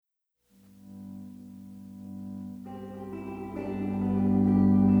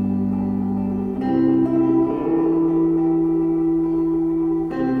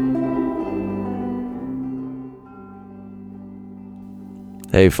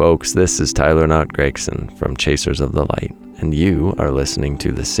Hey folks, this is Tyler Knott Gregson from Chasers of the Light, and you are listening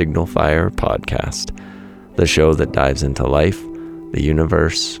to the Signal Fire Podcast, the show that dives into life, the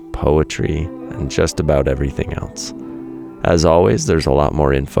universe, poetry, and just about everything else. As always, there's a lot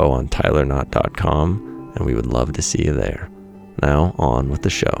more info on tylerknott.com, and we would love to see you there. Now, on with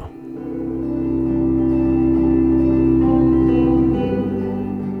the show.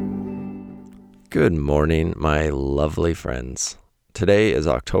 Good morning, my lovely friends. Today is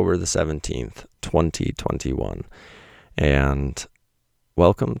October the 17th, 2021, and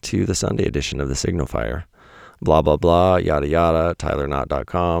welcome to the Sunday edition of the Signal Fire. Blah, blah, blah, yada, yada,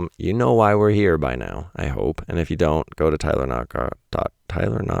 tylerknott.com. You know why we're here by now, I hope. And if you don't, go to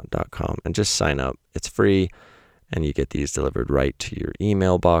tylerknott.com and just sign up. It's free, and you get these delivered right to your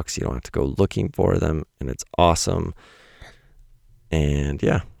email box. You don't have to go looking for them, and it's awesome. And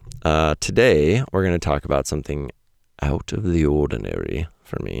yeah, today we're going to talk about something out of the ordinary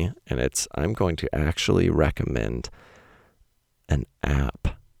for me, and I'm going to actually recommend an app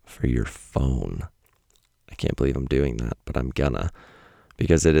for your phone. I can't believe I'm doing that, but I'm gonna,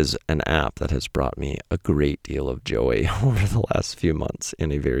 because it is an app that has brought me a great deal of joy over the last few months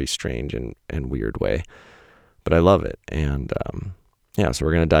in a very strange and weird way, but I love it. And so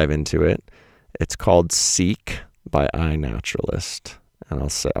we're gonna dive into it. It's called Seek by iNaturalist, and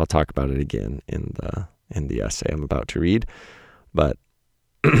I'll talk about it again in the essay I'm about to read, but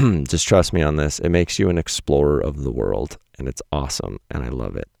just trust me on this. It makes you an explorer of the world, and it's awesome, and I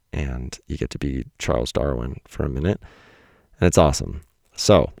love it. And you get to be Charles Darwin for a minute, and it's awesome.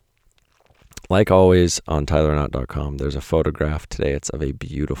 So, like always on tylerknott.com, there's a photograph today. It's of a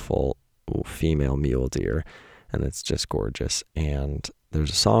beautiful female mule deer, and it's just gorgeous. And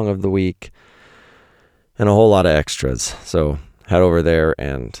there's a song of the week and a whole lot of extras. So head over there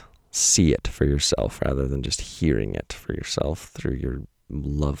and see it for yourself rather than just hearing it for yourself through your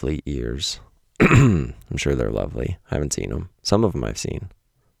lovely ears. I'm sure they're lovely. I haven't seen them. Some of them I've seen.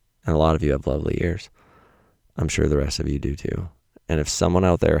 And a lot of you have lovely ears. I'm sure the rest of you do too. And if someone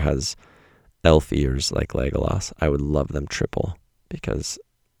out there has elf ears like Legolas, I would love them triple because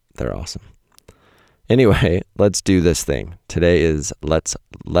they're awesome. Anyway, let's do this thing. Today is Let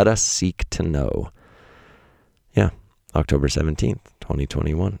Us Seek to Know. Yeah, October 17th,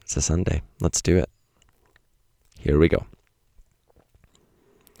 2021. It's a Sunday. Let's do it. Here we go.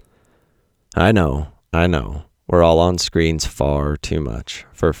 I know. We're all on screens far too much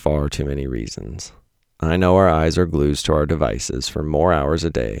for far too many reasons. I know our eyes are glued to our devices for more hours a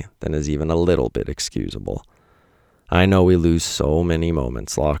day than is even a little bit excusable. I know we lose so many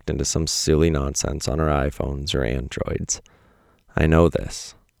moments locked into some silly nonsense on our iPhones or Androids. I know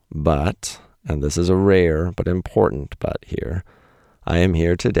this, but, and this is a rare but important but here, I am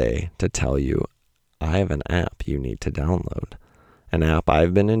here today to tell you I have an app you need to download. An app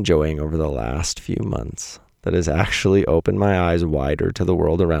I've been enjoying over the last few months that has actually opened my eyes wider to the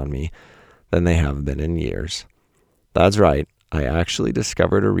world around me than they have been in years. That's right, I actually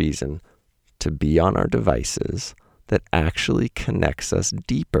discovered a reason to be on our devices that actually connects us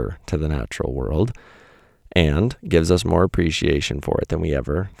deeper to the natural world and gives us more appreciation for it than we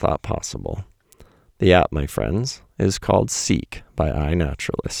ever thought possible. The app, my friends, is called Seek by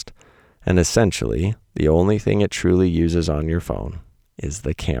iNaturalist, and essentially, the only thing it truly uses on your phone is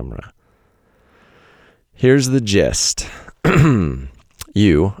the camera. Here's the gist.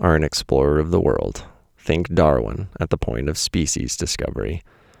 You are an explorer of the world. Think Darwin at the point of species discovery.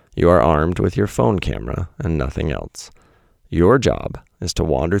 You are armed with your phone camera and nothing else. Your job is to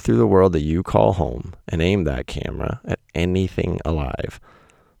wander through the world that you call home and aim that camera at anything alive.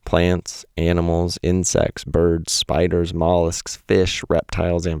 Plants, animals, insects, birds, spiders, mollusks, fish,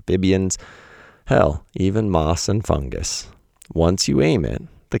 reptiles, amphibians, hell, even moss and fungus. Once you aim it,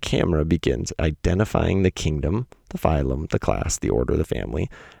 the camera begins identifying the kingdom, the phylum, the class, the order, the family,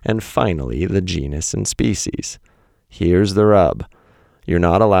 and finally the genus and species. Here's the rub. You're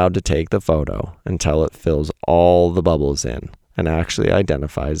not allowed to take the photo until it fills all the bubbles in and actually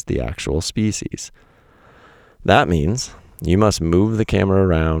identifies the actual species. That means you must move the camera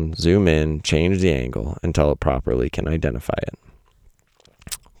around, zoom in, change the angle until it properly can identify it.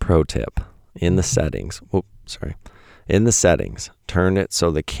 Pro tip, in the settings, turn it so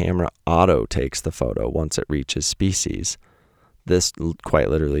the camera auto takes the photo once it reaches species. This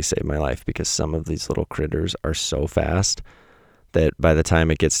quite literally saved my life because some of these little critters are so fast that by the time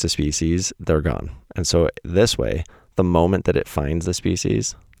it gets to species, they're gone. And so this way, the moment that it finds the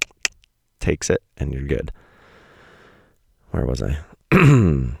species, takes it and you're good. Where was I?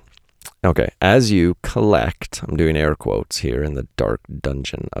 Okay, as you collect, I'm doing air quotes here in the dark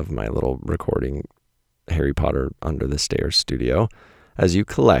dungeon of my little recording Harry Potter Under the Stairs studio. As you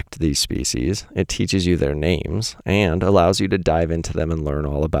collect these species, it teaches you their names and allows you to dive into them and learn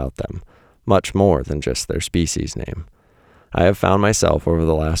all about them, much more than just their species name. I have found myself over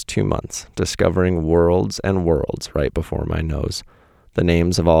the last 2 months discovering worlds and worlds right before my nose. The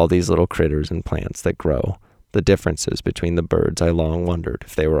names of all these little critters and plants that grow, the differences between the birds I long wondered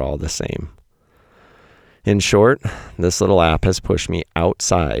if they were all the same. In short, this little app has pushed me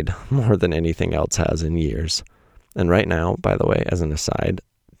outside more than anything else has in years. And right now, by the way, as an aside,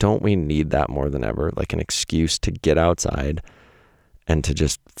 don't we need that more than ever? Like an excuse to get outside and to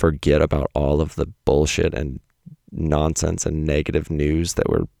just forget about all of the bullshit and nonsense and negative news that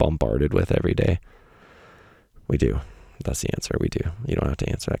we're bombarded with every day? We do. That's the answer. We do. You don't have to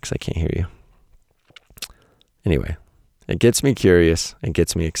answer that because I can't hear you. Anyway, it gets me curious, it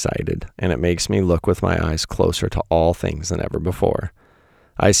gets me excited, and it makes me look with my eyes closer to all things than ever before.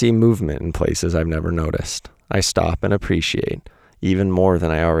 I see movement in places I've never noticed. I stop and appreciate, even more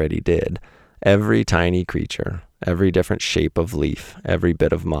than I already did, every tiny creature, every different shape of leaf, every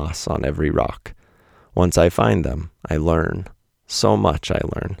bit of moss on every rock. Once I find them, I learn. So much I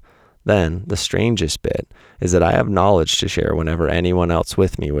learn. Then, the strangest bit is that I have knowledge to share whenever anyone else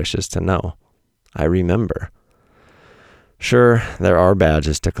with me wishes to know. I remember. Sure, there are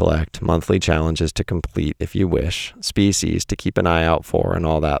badges to collect, monthly challenges to complete if you wish, species to keep an eye out for, and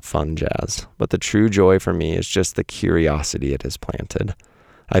all that fun jazz. But the true joy for me is just the curiosity it has planted.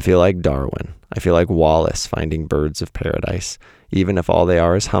 I feel like Darwin. I feel like Wallace finding birds of paradise, even if all they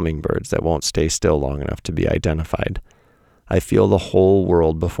are is hummingbirds that won't stay still long enough to be identified. I feel the whole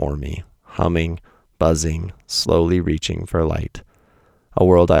world before me, humming, buzzing, slowly reaching for light. A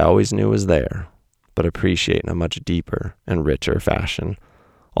world I always knew was there, but appreciate in a much deeper and richer fashion,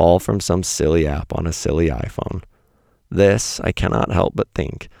 all from some silly app on a silly iPhone. This, I cannot help but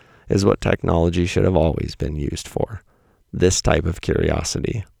think, is what technology should have always been used for. This type of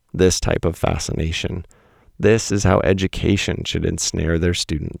curiosity, this type of fascination. This is how education should ensnare their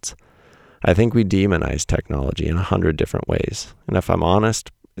students. I think we demonize technology in 100 different ways, and if I'm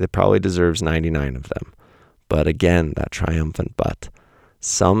honest, it probably deserves 99 of them. But again, that triumphant but.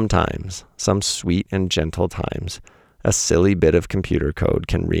 Sometimes, some sweet and gentle times, a silly bit of computer code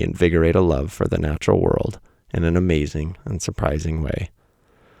can reinvigorate a love for the natural world in an amazing and surprising way.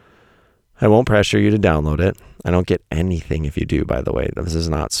 I won't pressure you to download it. I don't get anything if you do, by the way. This is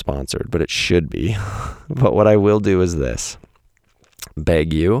not sponsored, but it should be. But what I will do is this.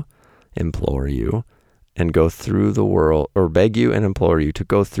 Beg you, implore you, and go through the world, or beg you and implore you to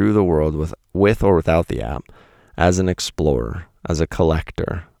go through the world with or without the app as an explorer, as a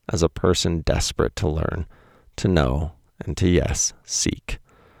collector, as a person desperate to learn, to know, and to, yes, seek.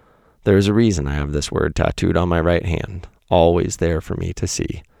 There is a reason I have this word tattooed on my right hand, always there for me to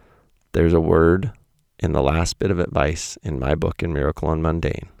see. There's a word in the last bit of advice in my book, In Miracle and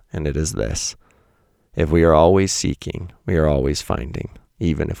Mundane, and it is this. If we are always seeking, we are always finding,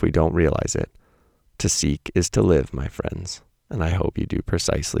 even if we don't realize it. To seek is to live, my friends, and I hope you do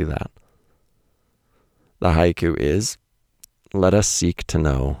precisely that. The haiku is, let us seek to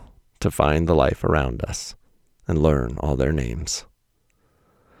know, to find the life around us, and learn all their names.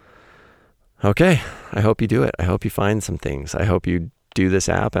 Okay, I hope you do it. I hope you find some things. I hope you do this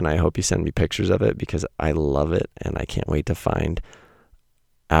app, and I hope you send me pictures of it because I love it, and I can't wait to find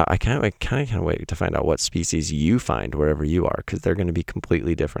out. I can't wait to find out what species you find wherever you are, because they're going to be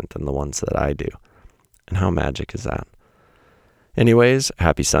completely different than the ones that I do. And how magic is that? Anyways,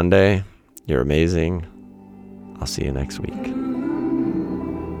 happy Sunday. You're amazing. I'll see you next week.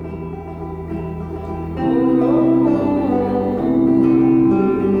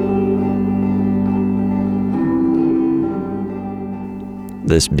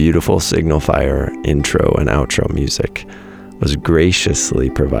 This beautiful Signal Fire intro and outro music was graciously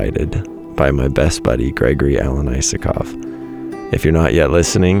provided by my best buddy, Gregory Alan Isakov. If you're not yet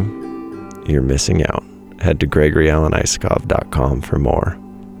listening, you're missing out. Head to GregoryAlanIsakov.com for more.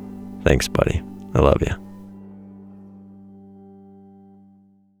 Thanks, buddy. I love you.